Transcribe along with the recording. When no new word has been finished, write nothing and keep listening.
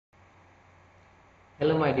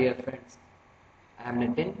Hello my dear friends, I am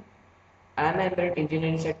Nitin. I am an embedded engineer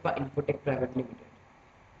in CETPA Infotech Private Limited,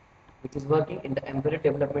 which is working in the embedded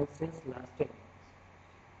development since last 10 years.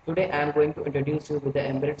 Today I am going to introduce you with the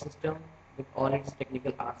embedded system with all its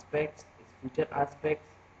technical aspects, its future aspects,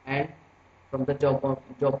 and from the job point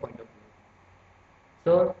of view.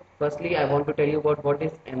 So firstly I want to tell you about what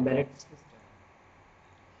is embedded system.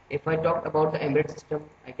 If I talk about the embedded system,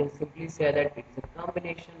 I can simply say that it is a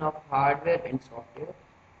combination of hardware and software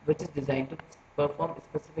which is designed to perform a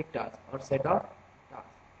specific task or set of tasks.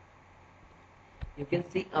 You can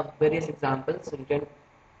see various examples written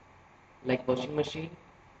like washing machine,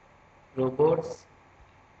 robots,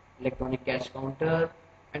 electronic cash counter,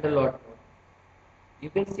 and a lot more. You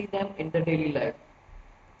can see them in the daily life.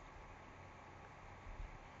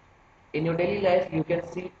 In your daily life, you can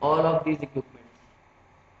see all of these equipments.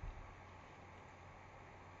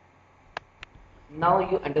 Now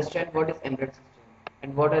you understand what is embedded system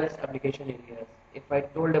and what are its application areas. If I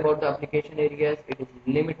told about the application areas, it is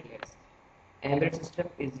limitless. Embedded system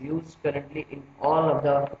is used currently in all of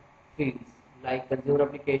the fields like consumer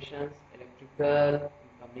applications, electrical,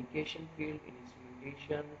 communication field, in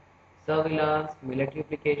instrumentation, surveillance, military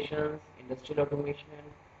applications, industrial automation,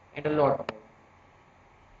 and a lot more.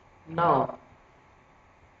 Now,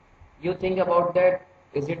 you think about that,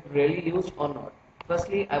 is it really used or not?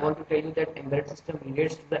 Firstly, I want to tell you that embedded system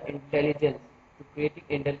relates to the intelligence, to creating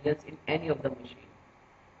intelligence in any of the machine.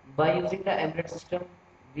 By using the embedded system,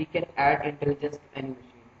 we can add intelligence to any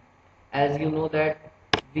machine. As you know that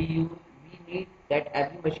we need that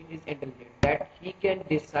every machine is intelligent, that he can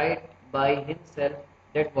decide by himself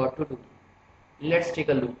that what to do. Let's take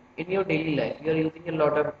a look. In your daily life, you are using a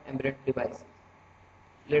lot of embedded devices.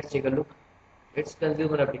 Let's take a look. It's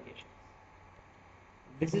consumer applications.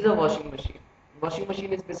 This is a washing machine. Washing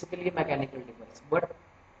machine is basically a mechanical device, but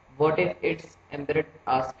what is its embedded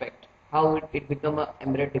aspect? How it become a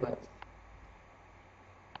embedded device?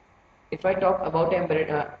 If I talk about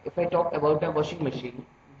a washing machine,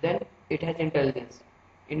 then it has intelligence.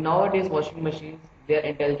 In nowadays washing machines, they are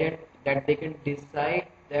intelligent that they can decide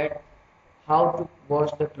that how to wash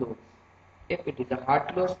the clothes. If it is a hard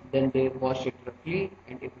clothes, then they wash it roughly,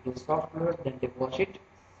 and if it is soft clothes, then they wash it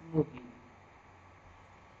smoothly.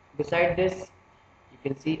 Beside this, you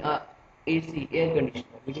can see a AC, air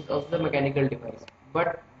conditioner, which is also a mechanical device,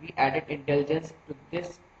 but we added intelligence to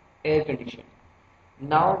this air conditioner.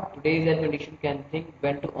 Now today's air conditioner can think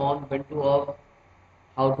when to on, when to off,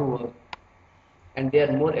 how to work, and they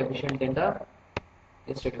are more efficient than the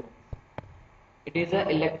yesterday ones. It is an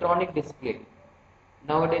electronic display.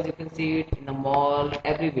 Nowadays you can see it in a mall,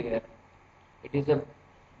 everywhere. It is a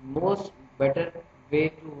most better way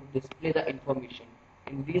to display the information.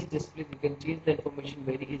 In these displays you can change the information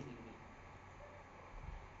very easily.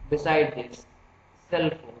 Beside this, cell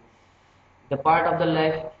phone, the part of the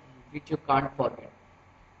life which you can't forget.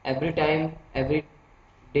 Every time, every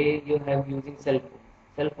day you have using cell phones.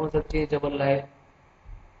 Cell phones have changed our life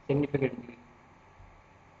significantly.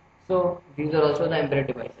 So these are also the embedded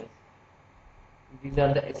devices. These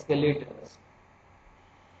are the escalators,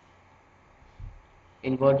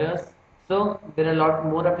 inverters. So there are a lot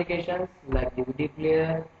more applications like DVD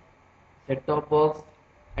player, set-top box,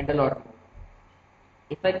 and a lot more.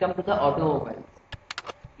 If I come to the automobiles,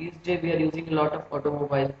 these days we are using a lot of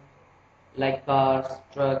automobiles like cars,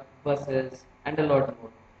 trucks, buses, and a lot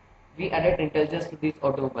more. We added intelligence to these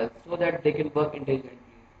automobiles so that they can work intelligently.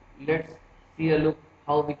 Let's see a look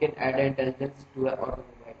how we can add intelligence to an automobile.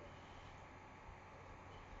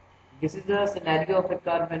 This is a scenario of a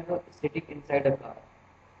car when you're sitting inside a car.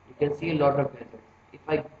 You can see a lot of gadgets. If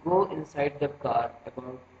I go inside the car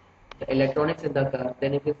about the electronics in the car,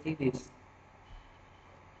 then you can see this.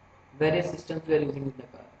 Various systems we are using in the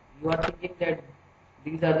car. You are thinking that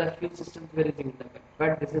these are the few systems we are using in the car,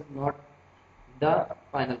 but this is not the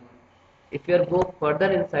final one. If you go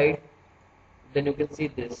further inside, then you can see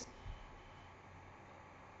this.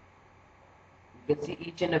 You can see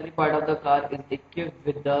each and every part of the car is equipped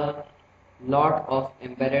with a lot of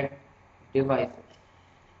embedded devices.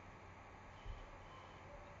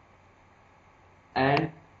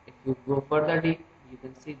 And if you go further deep, you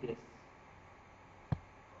can see this.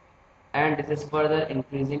 And this is further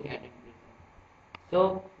increasing and increasing.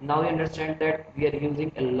 So now you understand that we are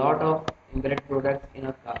using a lot of embedded products in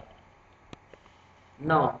a car.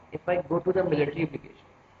 Now, if I go to the military application,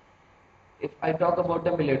 if I talk about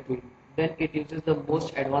the military, then it uses the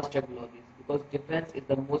most advanced technologies because defense is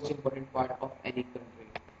the most important part of any country.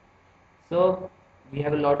 So we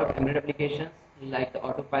have a lot of embedded applications like the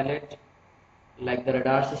autopilot, like the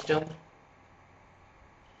radar system.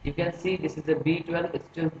 You can see this is a B-12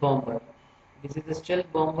 stealth bomber. This is a stealth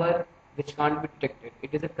bomber which can't be detected.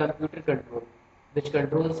 It is a computer control which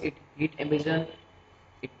controls its heat emission.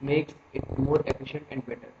 It makes it more efficient and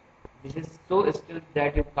better. This is so stealth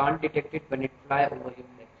that you can't detect it when it flies over your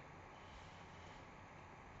head.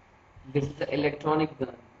 This is the electronic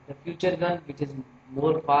gun, the future gun which is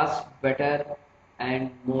more fast, better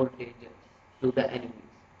and more dangerous to the enemies.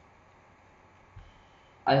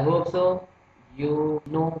 I hope so. You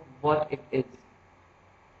know what it is.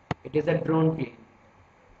 It is a drone plane.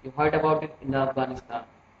 You heard about it in Afghanistan.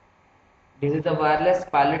 This is a wireless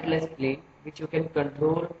pilotless plane which you can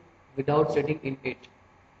control without sitting in it.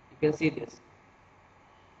 You can see this.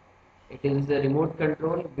 It is a remote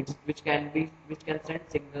control which can send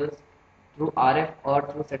signals through RF or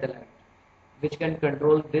through satellite, which can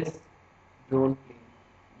control this drone plane.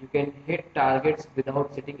 You can hit targets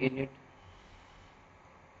without sitting in it.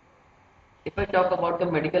 If I talk about the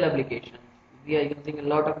medical applications, we are using a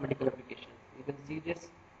lot of medical applications. You can see this.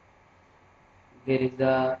 There is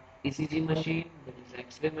a ECG machine, there is an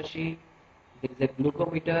X-ray machine, there is a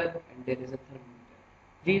glucometer, and there is a thermometer.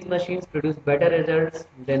 These machines produce better results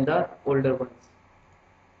than the older ones.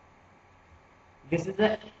 This is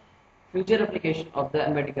the future application of the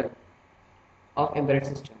embedded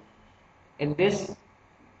system. In this,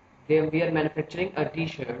 we are manufacturing a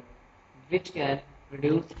T-shirt which can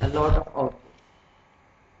produce a lot of output.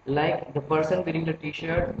 Like the person wearing the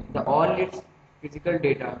T-shirt, all its physical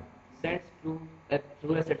data sent through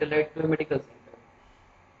a satellite to a medical center.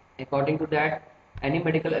 According to that, any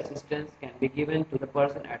medical assistance can be given to the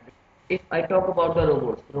person at the. If I talk about the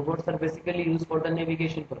robots are basically used for the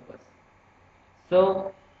navigation purpose.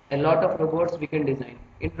 So a lot of robots we can design.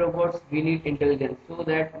 In robots we need intelligence so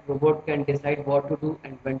that robot can decide what to do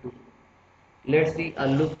and when to do. Let's see a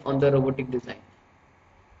look on the robotic design.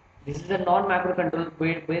 This is a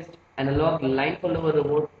non-microcontroller based analog line follower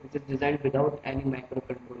robot which is designed without any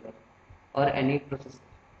microcontroller or any processor.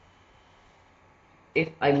 If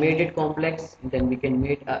I made it complex, then we can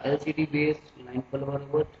make a LCD based line follower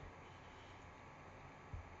robot.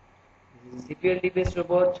 This is a CPLD based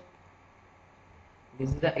robot. This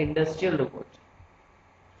is the industrial robot.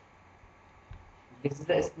 This is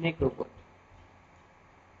the snake robot.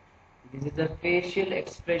 This is the facial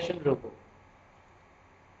expression robot.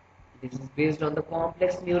 This is based on the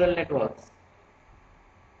complex neural networks.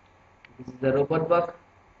 This is the robot bug,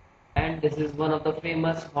 and this is one of the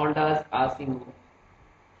famous Honda's RC Move.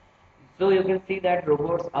 So you can see that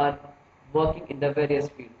robots are working in the various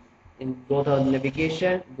fields, in both on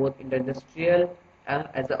navigation, both in the industrial and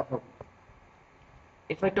as a hobby.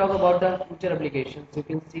 If I talk about the future applications, you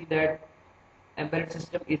can see that embedded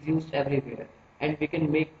system is used everywhere, and we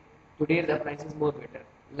can make today's appliances more better.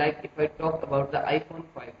 Like if I talk about the iPhone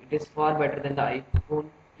 5, it is far better than the iPhone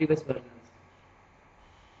previous versions.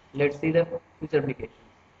 Let's see the future applications.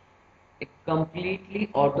 A completely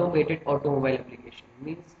automated automobile application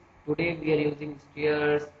means today we are using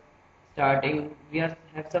steers, starting, have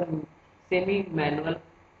some semi-manual,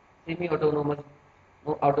 semi-autonomous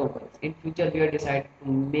automobiles. In future we are deciding to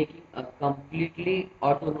making a completely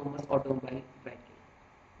autonomous automobile vehicle.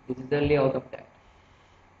 This is the layout of that.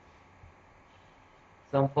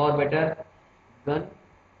 Some far better gun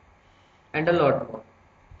and a lot more.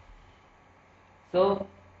 So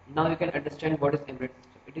now you can understand what is embedded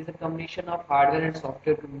system. It is a combination of hardware and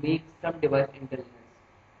software to make some device intelligence.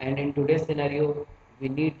 And in today's scenario, we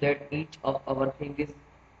need that each of our thing is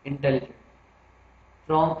intelligent.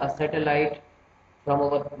 From a satellite, from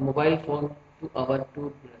our mobile phone to our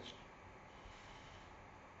toothbrush.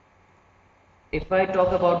 If I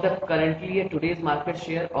talk about the currently today's market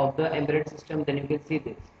share of the embedded system, then you can see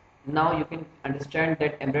this. Now you can understand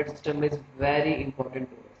that embedded system is very important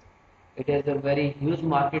to us. It has a very huge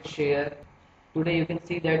market share. Today you can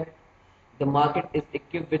see that the market is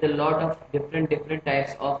equipped with a lot of different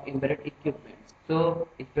types of embedded equipment. So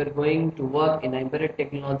if you are going to work in embedded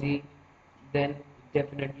technology, then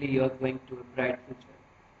definitely you are going to a bright future.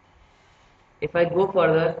 If I go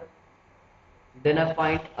further, then I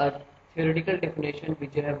find a theoretical definition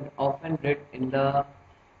which I have often read in the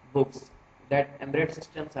books, that embedded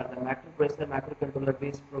systems are the microprocessor, microcontroller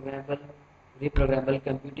based programmable, reprogrammable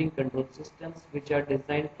computing control systems which are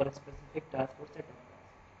designed for a specific task or set of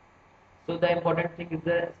tasks. So the important thing is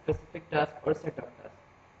the specific task or set of tasks.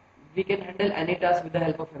 We can handle any task with the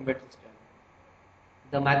help of embedded system.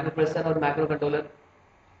 The microprocessor or microcontroller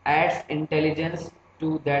adds intelligence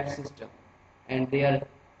to that system and they are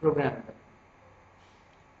programmable.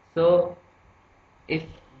 So if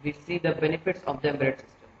we see the benefits of the embedded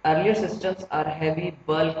system, earlier systems are heavy,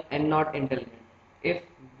 bulk and not intelligent. If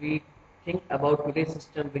we think about today's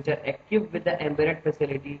systems which are equipped with the embedded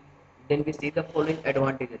facility, then we see the following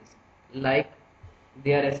advantages, like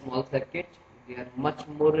they are a small circuit, they are much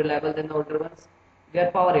more reliable than the older ones, they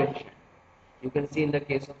are power efficient. You can see in the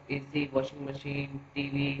case of AC, washing machine,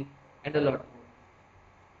 TV, and a lot more.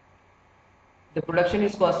 The production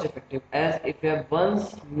is cost effective, as if you have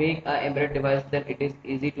once make an embedded device, then it is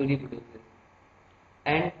easy to reproduce it.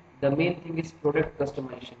 And the main thing is product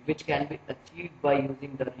customization, which can be achieved by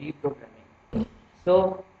using the reprogramming.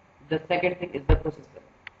 So the second thing is the processor.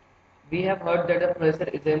 We have heard that a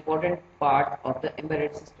processor is an important part of the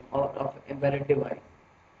embedded system or of embedded device.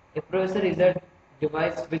 A processor is a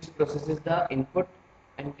device which processes the input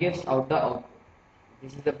and gives out the output.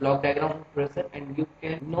 This is the block diagram of processor, and you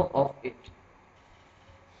can know of it.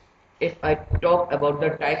 If I talk about the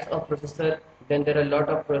types of processor, then there are a lot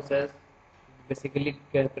of processors basically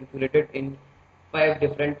calculated in 5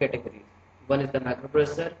 different categories. One is the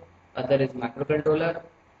microprocessor, other is microcontroller,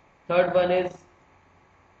 third one is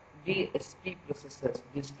DSP processors,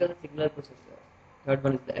 digital signal processors. Third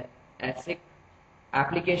one is the ASIC,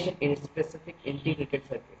 application in specific integrated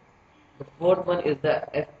circuit. The fourth one is the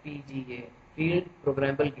FPGA, field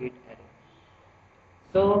programmable gate array.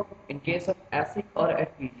 So in case of ASIC or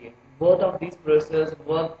FPGA, both of these processors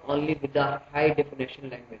work only with the high definition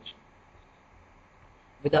language,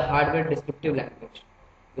 with the hardware descriptive language.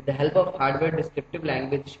 With the help of hardware descriptive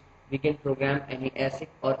language, we can program any ASIC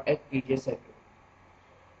or FPGA circuit.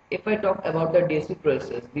 If I talk about the DSP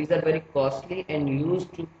processors, these are very costly and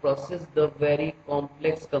used to process the very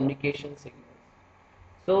complex communication signals.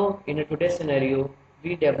 So in a today's scenario,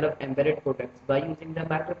 we develop embedded products by using the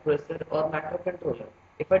microprocessor or microcontroller.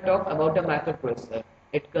 If I talk about a microprocessor,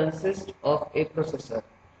 it consists of a processor.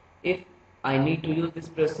 If I need to use this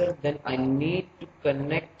processor, then I need to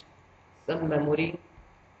connect some memory,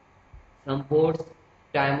 some ports,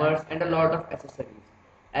 timers, and a lot of accessories.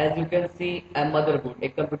 As you can see, a motherboard, a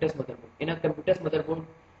computer's motherboard. In a computer's motherboard,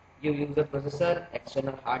 you use a processor,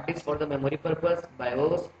 external hard disk for the memory purpose,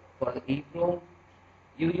 BIOS for the EEPROM.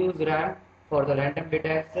 You use RAM for the random data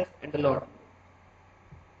access, and a lot more.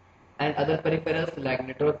 And other peripherals like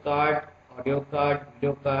network card, audio card,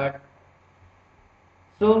 video card.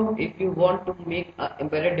 So if you want to make an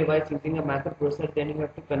embedded device using a microprocessor, then you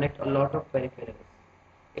have to connect a lot of peripherals.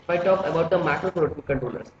 If I talk about the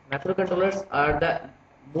macrocontrollers are the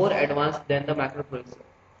more advanced than the microprocessor.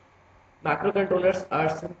 Macrocontrollers are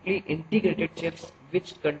simply integrated chips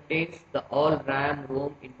which contains the all RAM,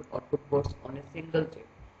 ROM, input output ports on a single chip.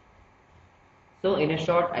 So in a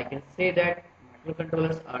short, I can say that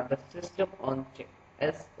microcontrollers are the system on chip,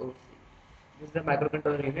 SoC. This is the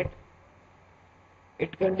microcontroller unit.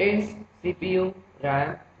 It contains CPU,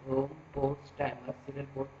 RAM, ROM, ports, timer, serial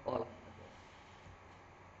port, all.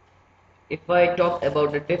 If I talk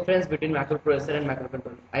about the difference between microprocessor and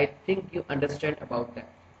microcontroller, I think you understand about that.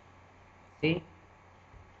 See,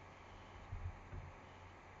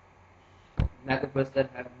 microprocessor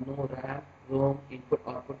have no RAM, ROM, input,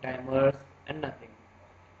 output, timers, and nothing.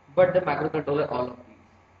 But the microcontroller all of these.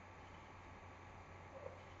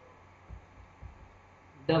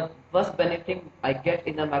 The first benefit I get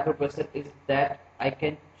in a microprocessor is that I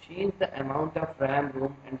can change the amount of RAM,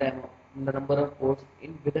 ROM, and the number of ports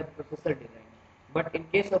in with a processor design. But in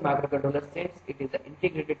case of microcontroller, since it is an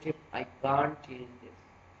integrated chip, I can't change this.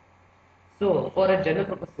 So for a general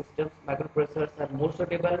purpose systems, microprocessors are more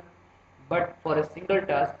suitable. But for a single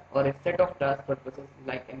task or a set of task purposes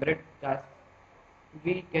like embedded tasks,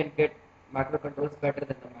 we can get microcontrollers better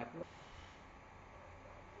than the macro.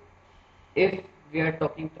 If we are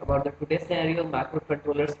talking about the today's scenario,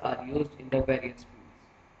 microcontrollers are used in the various fields.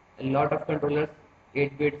 A lot of controllers,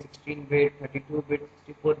 8-bit, 16-bit, 32-bit,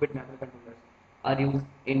 64-bit microcontrollers are used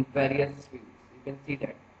in various fields. You can see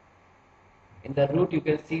that. In the root, you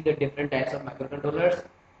can see the different types of microcontrollers,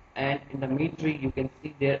 and in the main tree, you can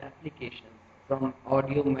see their applications from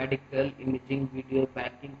audio, medical, imaging, video,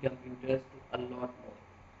 banking, computers to a lot more.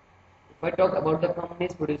 If I talk about the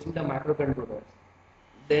companies producing the microcontrollers,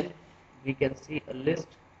 then we can see a list: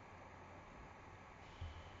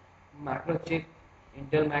 Microchip,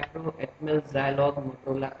 Intel Macro, Atmel, Zilog,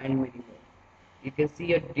 Motorola, and many more. You can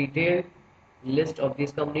see a detailed list of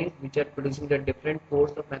these companies which are producing the different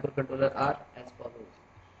ports of microcontroller are as follows: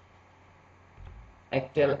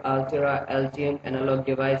 Actel, Altera, LGM, Analog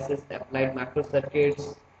Devices, Applied Macro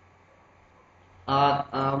Circuits,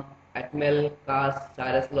 ARM, Atmel, CAS,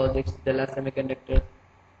 Cyrus Logics, Della Semiconductors.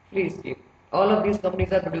 Please see. All of these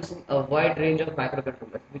companies are producing a wide range of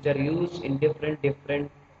microcontrollers which are used in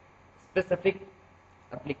different specific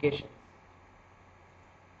applications.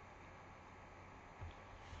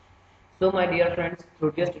 So my dear friends,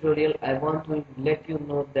 through this tutorial, I want to let you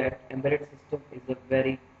know that embedded system is a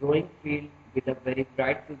very growing field with a very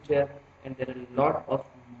bright future, and there are a lot of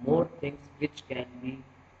more things which can be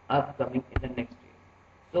upcoming in the next year.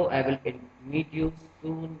 So I will meet you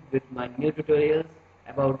soon with my new tutorials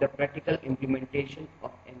about the practical implementation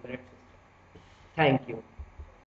of embedded system. Thank you.